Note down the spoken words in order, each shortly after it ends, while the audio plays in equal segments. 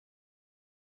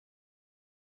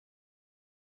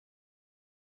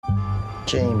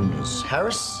James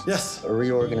Harris? Yes. A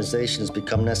reorganization has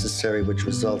become necessary, which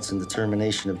results in the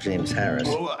termination of James Harris.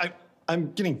 Oh,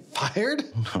 I'm getting fired?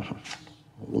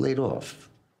 Laid off.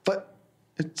 But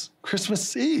it's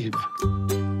Christmas Eve.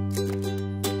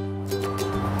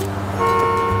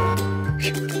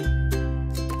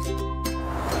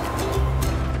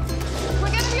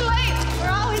 We're gonna be late.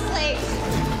 We're always late.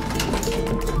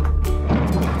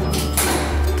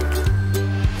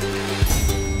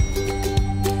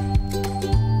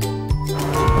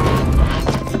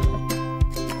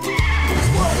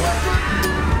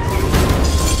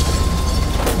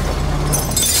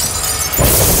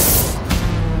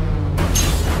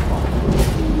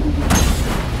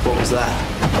 What was that?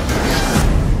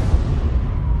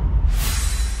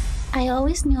 I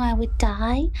always knew I would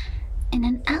die in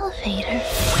an elevator.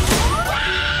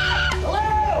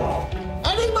 Hello?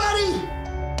 Anybody?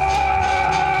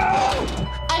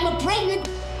 I'm a pregnant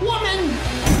woman.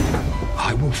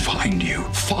 I will find you,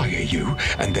 fire you,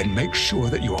 and then make sure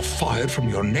that you are fired from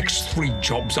your next 3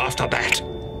 jobs after that.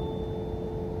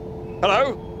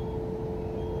 Hello?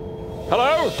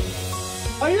 Hello?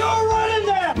 Are you all right in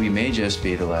there? We may just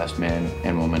be the last man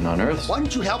and woman on Earth. Why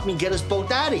don't you help me get us both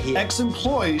out of here?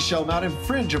 Ex-employees shall not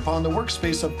infringe upon the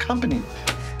workspace of company.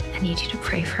 I need you to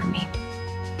pray for me.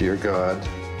 Dear God,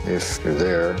 if you're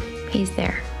there. He's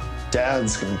there.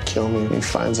 Dad's gonna kill me when he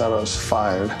finds out I was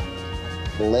fired.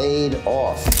 Laid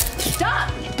off.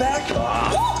 Stop! Back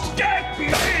off! Get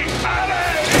me out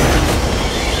of here!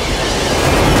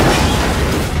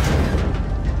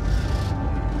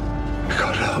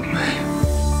 God help me.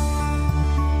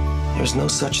 There's no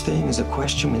such thing as a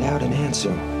question without an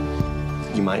answer.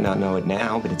 You might not know it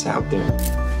now, but it's out there,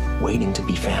 waiting to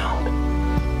be found.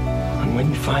 And when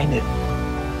you find it,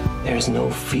 there's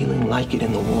no feeling like it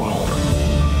in the world.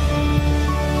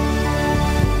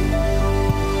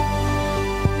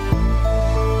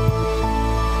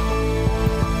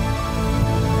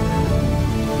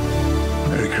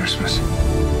 Merry Christmas.